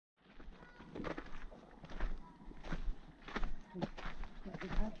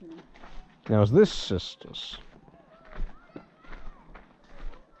Now, is this sisters?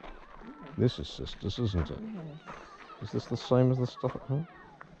 This is sisters, isn't it? Yes. Is this the same as the stuff at home?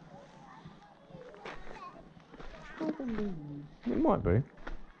 I believe. It might be.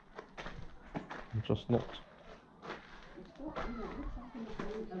 Just not. It looks like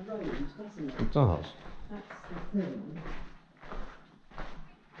a rose, doesn't it? It does. That's the thing.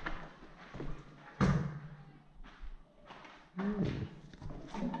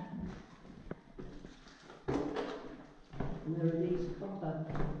 And there are these copper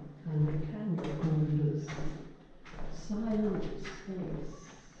kind of candle holders. Silent space.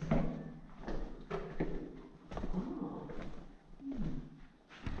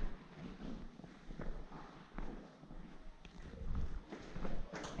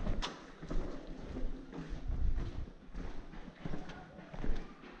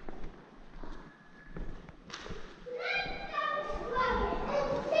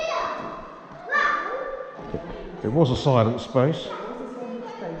 It was a silent space.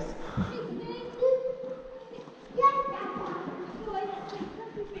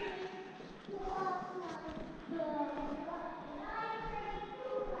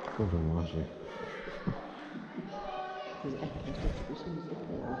 God almighty.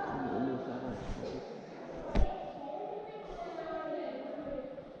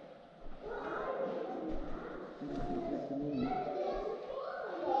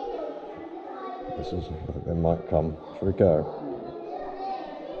 This is, I think they might come. Shall we go?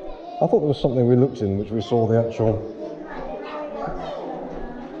 I thought there was something we looked in which we saw the actual.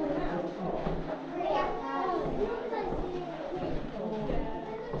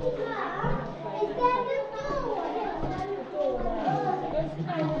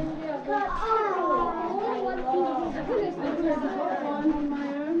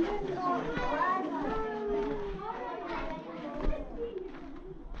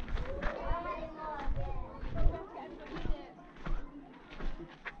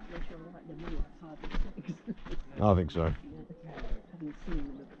 I think so.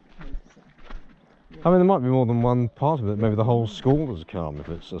 I mean, there might be more than one part of it. Maybe the whole school has come, if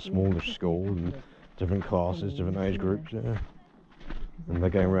it's a smallish school, and different classes, different age groups, yeah. And they're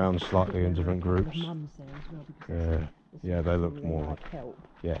going around slightly in different groups. Yeah, yeah, they looked more like help.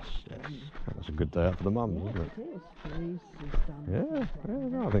 Yes, yes. That's a good day out for the mums, isn't it? Yeah, yeah,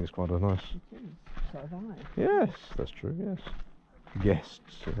 no, I think it's quite a nice. So have I. Yes, that's true, yes. Guests,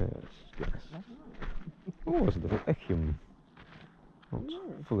 yes, guests. Oh, there's a little echum. Not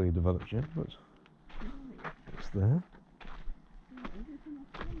fully developed yet, but it's there.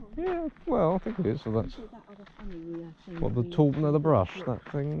 Yeah, well, I think it is, so that's... What, the tool, no, the brush, that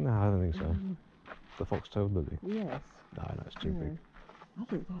thing? No, I don't think so. The foxtail lily? Yes. No, it's too big. I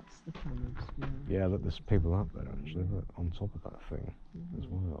think that's the funniest one. Yeah, look, there's people up there, actually, look, on top of that thing as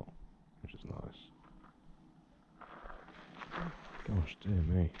well, which is nice. Gosh, dear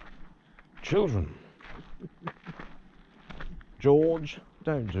me. Children! George,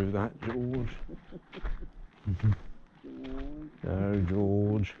 don't do that, George. No,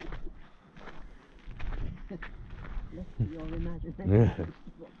 George. Your imagination. Yeah.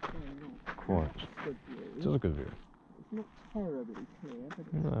 Quite. It is a good view. It's not terribly clear, but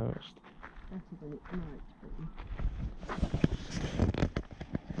it's no, it's better than it might be.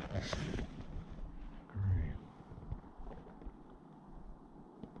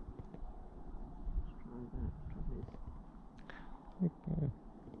 great. Okay.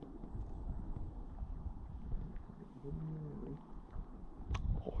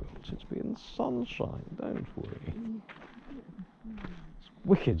 Oh, we want it to be in sunshine, don't we? It's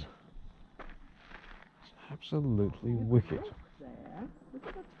wicked. It's absolutely wicked. There, look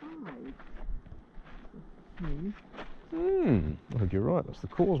at the tide. I think you're right. That's the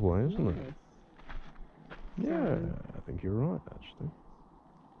causeway, isn't it? Yeah, I think you're right, actually.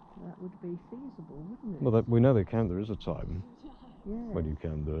 That would be feasible, wouldn't it? Well, we know they can. There is a time when you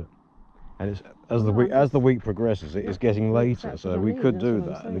can do it, and it's as the week progresses, it is getting later. So we could do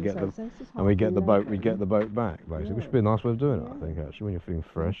that, and we get the boat back, basically, which would be a nice way of doing it. I think actually, when you're feeling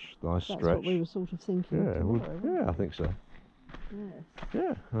fresh, nice stretch. That's what we were sort of thinking. Yeah, I think so. Yes.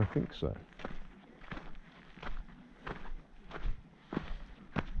 Yeah, I think so.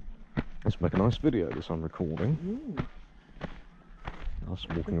 Let's make a nice video this I'm recording. Us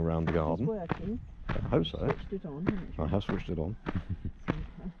walking around the garden. It's working. I hope so. Switched it on, haven't you? I have switched it on.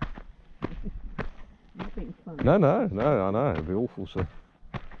 Not being funny. No, I know. It'd be awful to...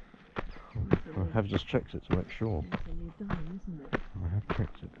 I have just checked it to make sure. It's done, isn't it? I have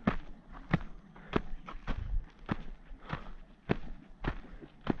checked it.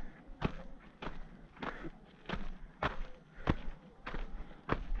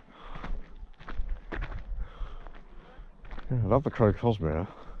 Yeah, I love the crocosmia.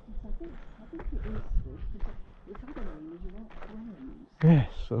 Yes,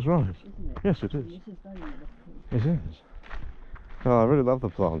 that's right. Yes, it is. It is. Oh, I really love the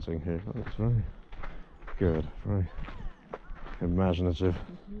planting here. That's very good, very imaginative.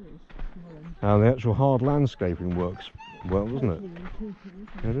 And the actual hard landscaping works well, doesn't it?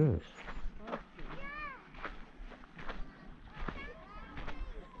 It is.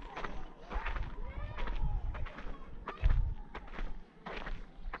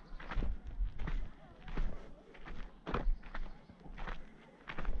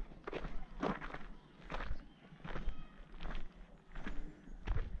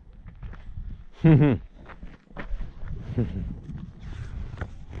 Yeah.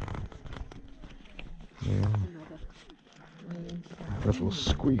 Little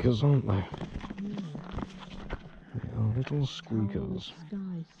squeakers, aren't they? They are little squeakers.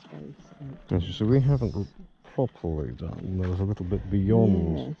 Yes, so we haven't properly done. There was a little bit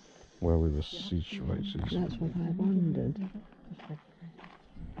beyond where we were situated. That's what I wondered.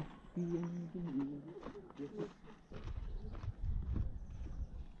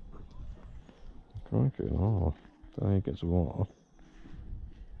 Crikey, oh, there you get to what?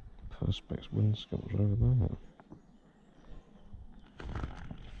 Perspex windscopes over there.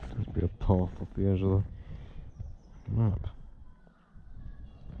 Must be a path off the edge of the map.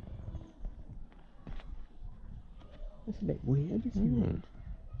 That's a bit weird, isn't it?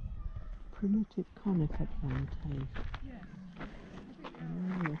 Primitive conifer plantation.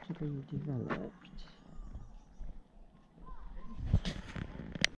 Now to be developed.